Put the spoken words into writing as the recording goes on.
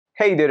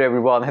Hey there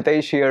everyone,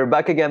 Hitesh here,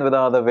 back again with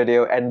another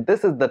video, and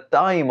this is the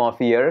time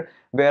of year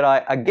where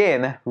I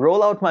again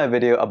roll out my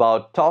video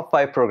about top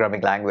 5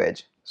 programming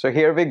language. So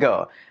here we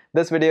go.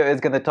 This video is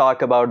going to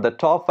talk about the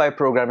top 5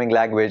 programming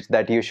language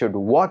that you should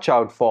watch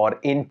out for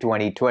in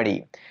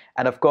 2020.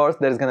 And of course,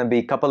 there's going to be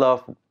a couple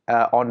of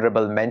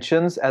honorable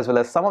mentions as well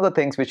as some of the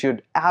things which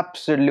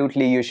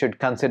you should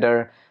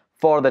consider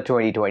for the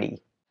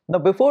 2020. Now,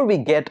 before we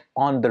get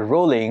on the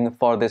rolling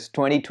for this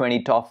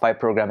 2020 top 5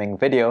 programming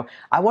video,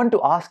 I want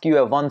to ask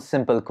you one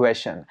simple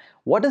question.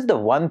 What is the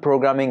one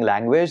programming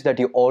language that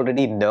you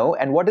already know,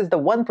 and what is the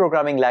one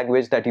programming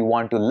language that you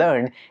want to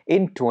learn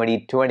in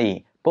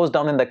 2020? Post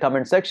down in the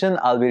comment section,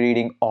 I'll be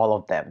reading all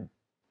of them.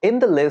 In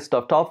the list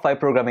of top 5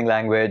 programming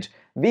language,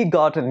 we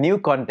got a new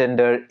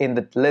contender in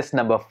the list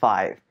number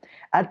 5.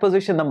 At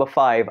position number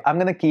 5, I'm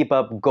going to keep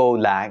up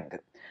Golang.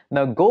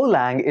 Now,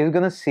 Golang is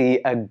going to see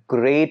a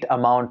great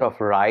amount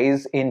of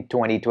rise in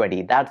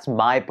 2020. That's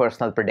my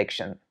personal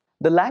prediction.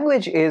 The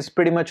language is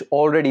pretty much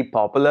already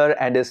popular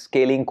and is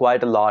scaling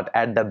quite a lot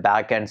at the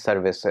backend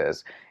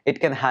services. It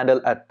can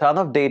handle a ton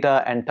of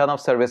data and ton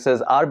of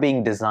services are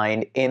being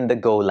designed in the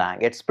Golang.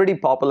 It's pretty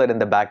popular in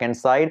the backend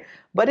side,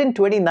 but in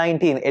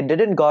 2019, it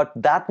didn't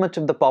got that much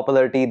of the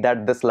popularity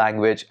that this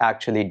language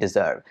actually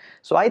deserved.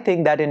 So I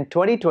think that in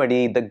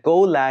 2020, the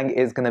Golang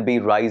is going to be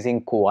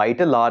rising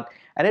quite a lot,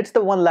 and it's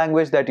the one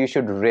language that you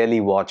should really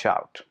watch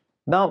out.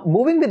 Now,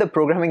 moving with the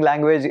programming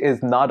language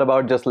is not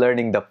about just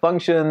learning the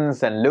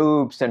functions and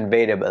loops and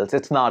variables.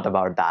 It's not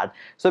about that.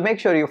 So make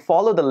sure you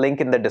follow the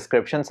link in the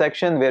description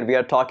section where we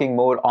are talking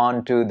more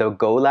on to the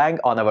Golang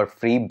on our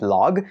free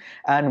blog.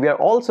 And we are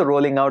also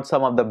rolling out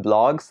some of the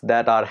blogs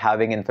that are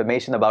having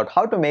information about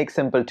how to make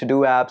simple to-do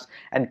apps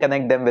and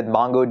connect them with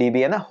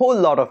MongoDB and a whole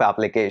lot of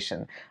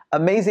application.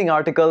 Amazing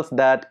articles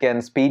that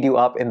can speed you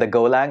up in the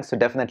Golang, so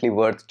definitely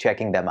worth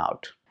checking them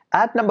out.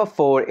 At number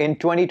 4 in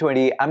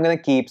 2020, I'm going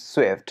to keep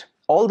Swift.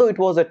 Although it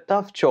was a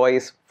tough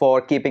choice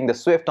for keeping the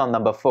Swift on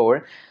number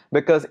 4,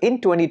 because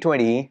in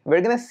 2020,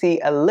 we're going to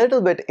see a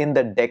little bit in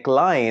the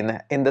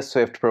decline in the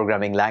Swift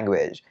programming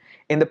language.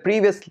 In the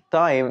previous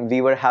time,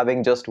 we were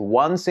having just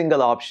one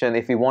single option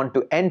if we want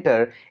to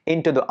enter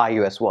into the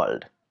iOS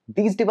world.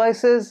 These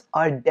devices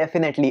are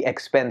definitely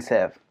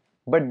expensive,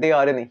 but they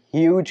are in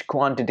huge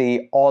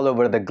quantity all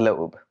over the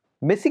globe.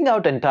 Missing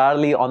out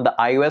entirely on the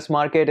iOS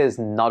market is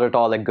not at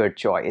all a good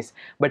choice.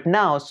 But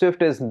now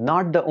Swift is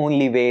not the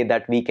only way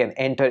that we can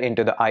enter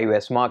into the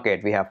iOS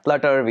market. We have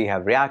Flutter, we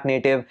have React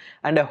Native,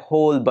 and a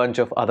whole bunch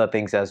of other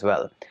things as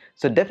well.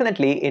 So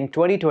definitely in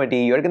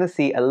 2020, you're going to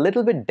see a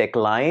little bit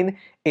decline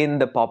in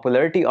the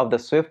popularity of the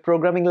Swift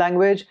programming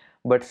language,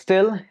 but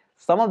still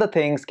some of the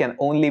things can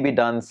only be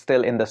done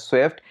still in the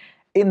Swift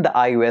in the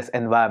iOS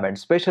environment,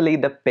 especially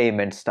the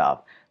payment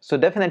stuff. So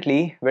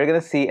definitely we're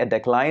going to see a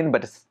decline,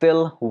 but it's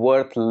still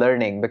worth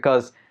learning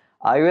because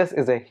iOS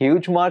is a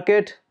huge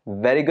market,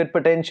 very good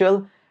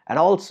potential, and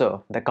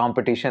also the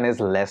competition is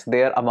less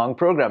there among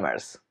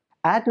programmers.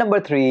 At number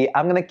 3,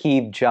 I'm going to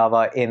keep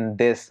Java in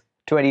this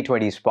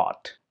 2020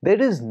 spot. There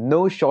is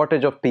no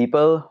shortage of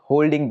people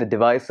holding the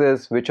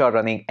devices which are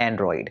running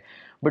Android.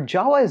 But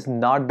Java is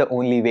not the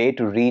only way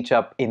to reach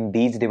up in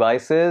these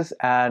devices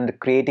and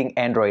creating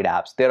Android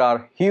apps. There are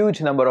a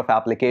huge number of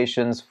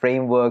applications,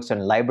 frameworks,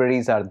 and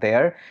libraries are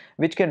there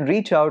which can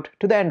reach out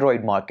to the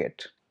Android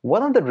market.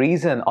 One of the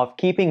reasons of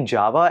keeping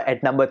Java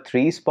at number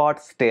 3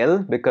 spot still,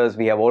 because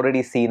we have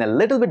already seen a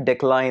little bit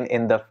decline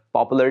in the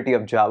popularity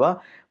of Java,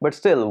 but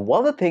still one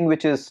of the things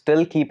which is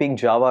still keeping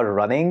Java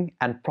running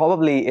and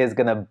probably is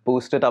going to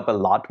boost it up a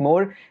lot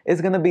more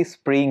is going to be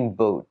Spring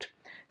Boot.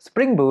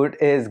 Spring Boot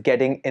is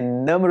getting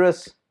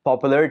enormous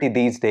popularity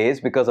these days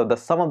because of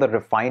some of the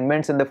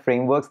refinements in the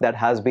frameworks that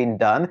has been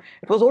done.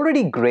 It was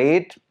already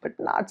great, but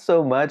not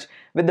so much.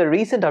 With the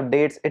recent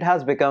updates, it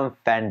has become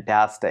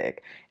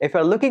fantastic. If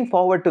you're looking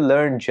forward to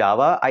learn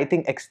Java, I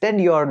think extend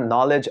your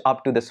knowledge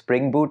up to the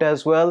Spring Boot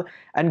as well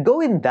and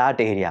go in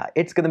that area.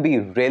 It's going to be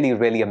really,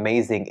 really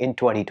amazing in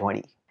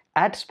 2020.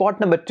 At spot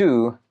number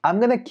 2, I'm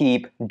going to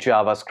keep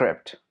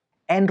JavaScript.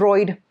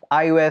 Android,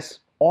 iOS,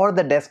 or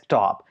the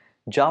desktop,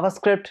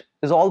 JavaScript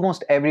is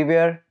almost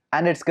everywhere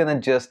and it's gonna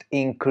just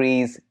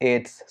increase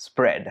its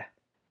spread.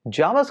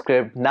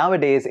 JavaScript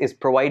nowadays is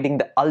providing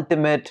the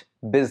ultimate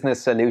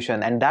business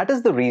solution, and that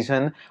is the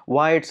reason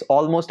why it's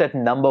almost at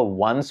number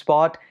 1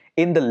 spot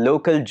in the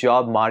local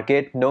job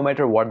market, no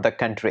matter what the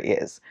country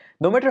is.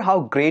 No matter how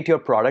great your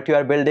product you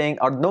are building,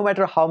 or no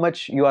matter how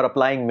much you are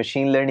applying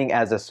machine learning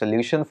as a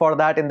solution for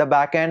that in the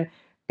backend,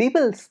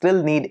 people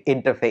still need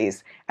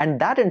interface, and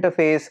that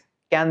interface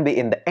can be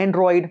in the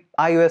Android,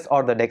 iOS,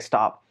 or the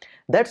desktop.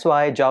 That's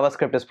why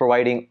JavaScript is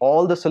providing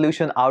all the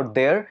solution out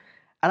there,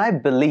 and I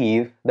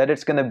believe that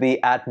it's going to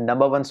be at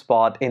number 1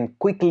 spot in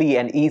quickly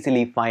and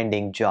easily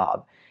finding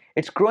job.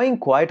 It's growing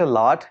quite a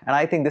lot, and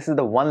I think this is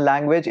the one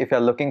language if you're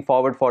looking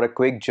forward for a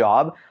quick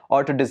job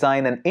or to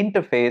design an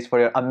interface for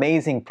your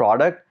amazing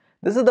product.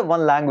 This is the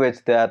one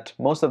language that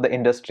most of the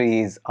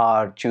industries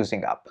are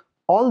choosing up.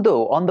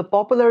 Although on the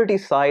popularity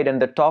side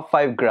and the top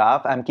 5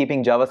 graph, I'm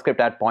keeping JavaScript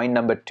at point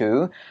number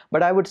 2,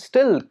 but I would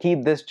still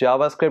keep this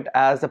JavaScript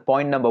as a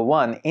point number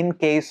 1 in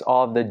case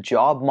of the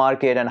job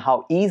market and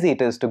how easy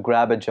it is to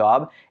grab a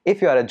job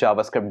if you are a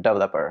JavaScript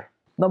developer.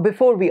 Now,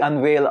 before we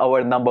unveil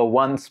our number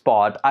 1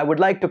 spot, I would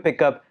like to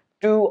pick up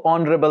 2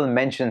 honorable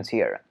mentions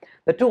here.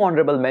 The 2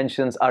 honorable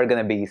mentions are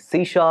going to be C#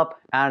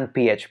 and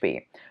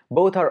PHP.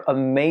 Both are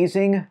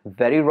amazing,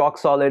 very rock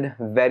solid,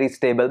 very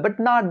stable, but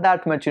not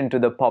that much into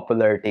the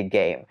popularity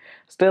game.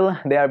 Still,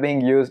 they are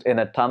being used in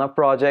a ton of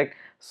projects,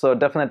 so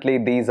definitely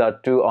these are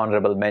 2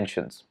 honorable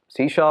mentions,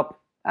 C#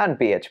 and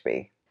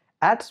PHP.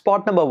 At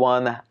spot number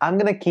 1, I'm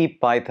gonna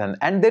keep Python,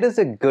 and there is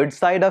a good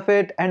side of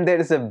it and there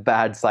is a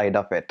bad side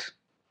of it.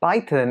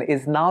 Python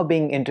is now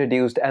being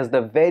introduced as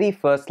the very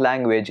first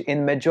language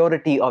in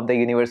majority of the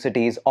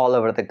universities all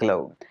over the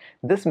globe.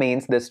 This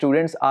means the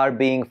students are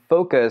being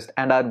focused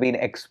and are being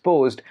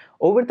exposed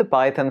over the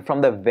Python from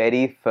the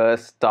very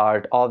first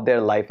start of their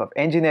life of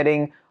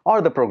engineering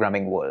or the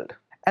programming world.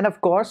 And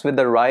of course, with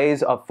the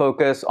rise of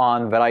focus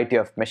on variety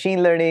of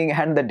machine learning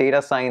and the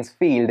data science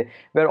field,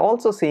 we're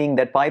also seeing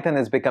that Python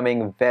is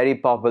becoming very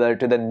popular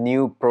to the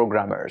new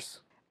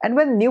programmers. And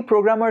when new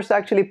programmers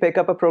actually pick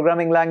up a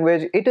programming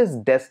language, it is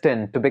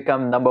destined to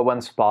become number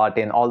 1 spot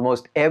in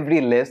almost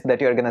every list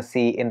that you're gonna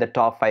see in the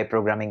top 5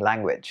 programming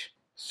language.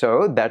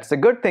 So that's a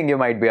good thing, you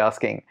might be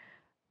asking.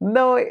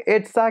 No,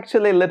 it's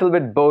actually a little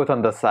bit both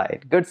on the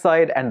side, good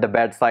side and the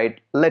bad side,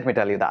 let me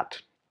tell you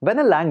that. When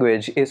a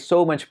language is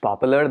so much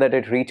popular that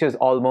it reaches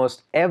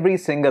almost every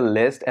single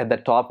list at the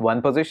top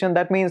 1 position,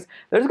 that means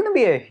there's going to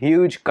be a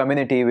huge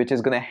community which is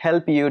going to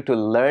help you to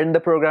learn the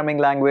programming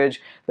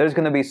language. There's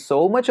going to be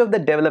so much of the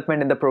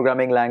development in the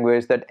programming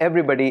language that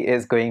everybody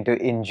is going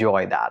to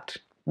enjoy that.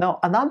 Now,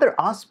 another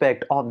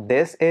aspect of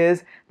this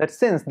is that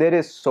since there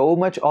is so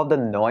much of the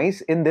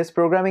noise in this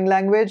programming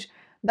language,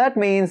 that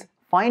means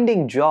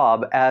finding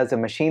job as a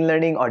machine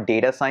learning or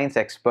data science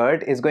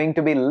expert is going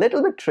to be a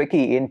little bit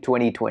tricky in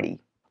 2020.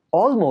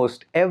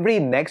 Almost every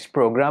next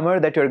programmer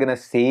that you're gonna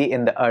see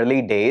in the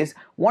early days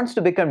wants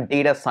to become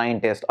data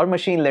scientist or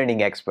machine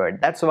learning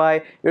expert. That's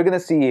why you're gonna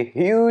see a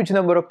huge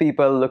number of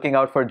people looking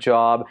out for a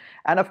job.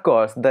 And of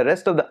course, the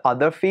rest of the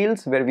other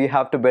fields where we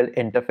have to build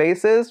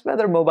interfaces,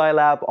 whether mobile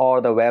app or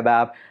the web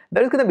app,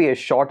 there's gonna be a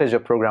shortage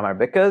of programmer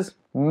because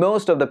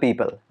most of the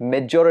people,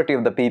 majority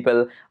of the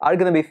people are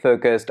gonna be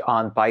focused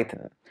on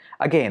Python.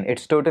 Again,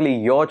 it's totally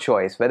your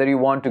choice whether you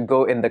want to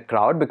go in the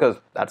crowd, because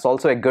that's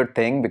also a good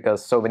thing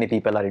because so many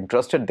people are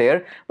interested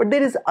there. But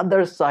there is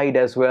other side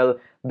as well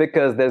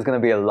because there's going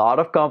to be a lot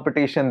of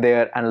competition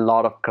there and a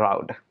lot of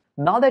crowd.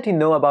 Now that you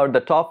know about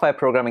the top 5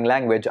 programming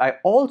language, I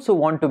also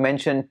want to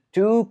mention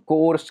 2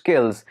 core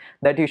skills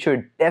that you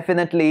should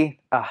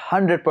definitely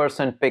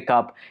 100% pick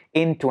up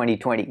in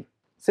 2020.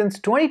 Since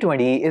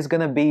 2020 is going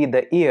to be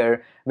the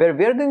year where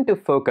we're going to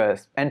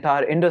focus,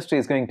 entire industry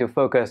is going to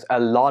focus a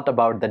lot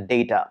about the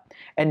data.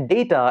 And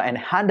data and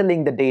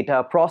handling the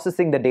data,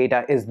 processing the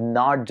data is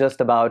not just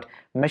about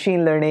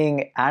machine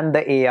learning and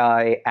the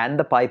AI and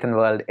the Python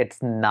world,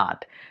 it's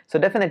not. So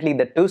definitely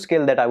the 2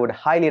 skills that I would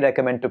highly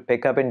recommend to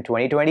pick up in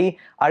 2020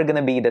 are going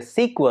to be the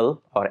SQL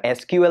or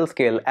SQL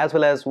skill as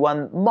well as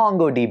one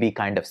MongoDB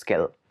kind of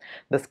skill.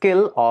 The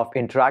skill of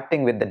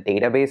interacting with the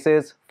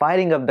databases,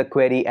 firing up the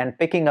query and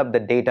picking up the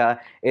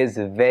data is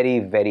very,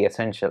 very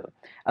essential.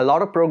 A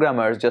lot of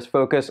programmers just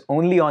focus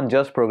only on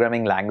just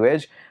programming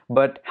language,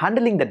 but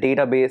handling the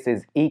database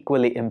is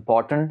equally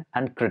important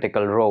and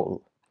critical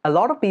role. A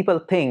lot of people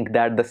think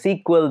that the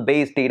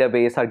SQL-based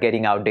database are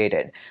getting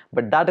outdated,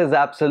 but that is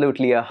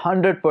absolutely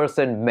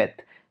 100% myth.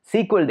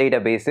 SQL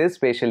databases,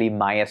 especially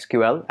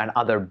MySQL and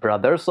other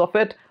brothers of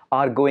it,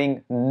 are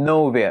going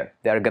nowhere.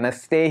 They're gonna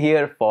stay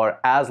here for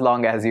as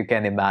long as you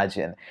can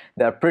imagine.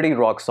 They're pretty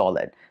rock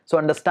solid. So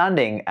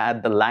understanding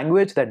the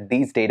language that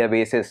these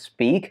databases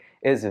speak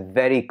is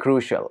very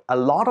crucial. A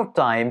lot of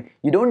time,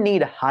 you don't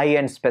need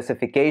high-end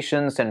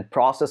specifications and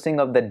processing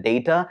of the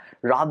data.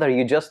 Rather,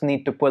 you just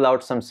need to pull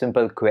out some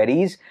simple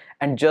queries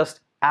and just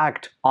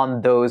act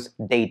on those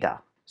data.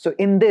 So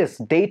in this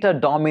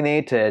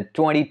data-dominated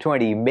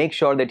 2020, make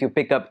sure that you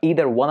pick up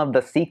either one of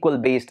the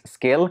SQL-based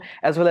skill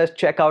as well as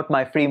check out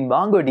my free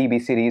MongoDB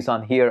series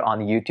on here on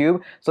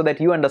YouTube so that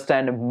you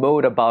understand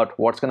more about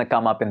what's going to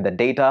come up in the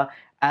data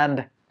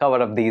and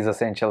cover up these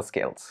essential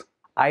skills.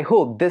 I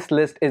hope this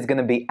list is going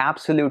to be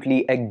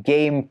absolutely a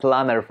game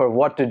planner for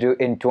what to do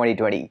in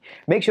 2020.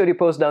 Make sure you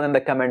post down in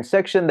the comment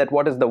section that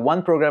what is the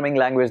one programming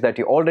language that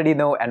you already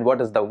know and what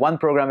is the one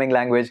programming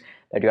language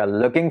that you are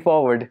looking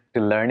forward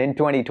to learn in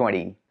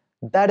 2020.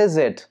 That is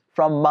it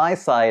from my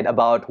side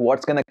about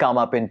what's going to come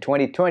up in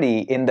 2020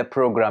 in the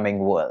programming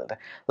world.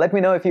 Let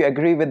me know if you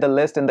agree with the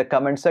list in the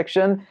comment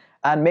section,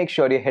 and make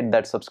sure you hit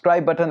that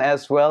subscribe button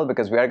as well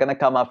because we are going to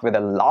come up with a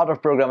lot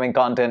of programming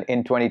content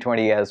in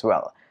 2020 as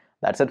well.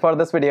 That's it for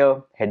this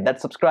video. Hit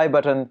that subscribe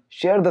button,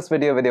 share this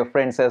video with your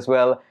friends as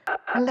well,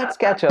 and let's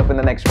catch up in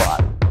the next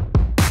one.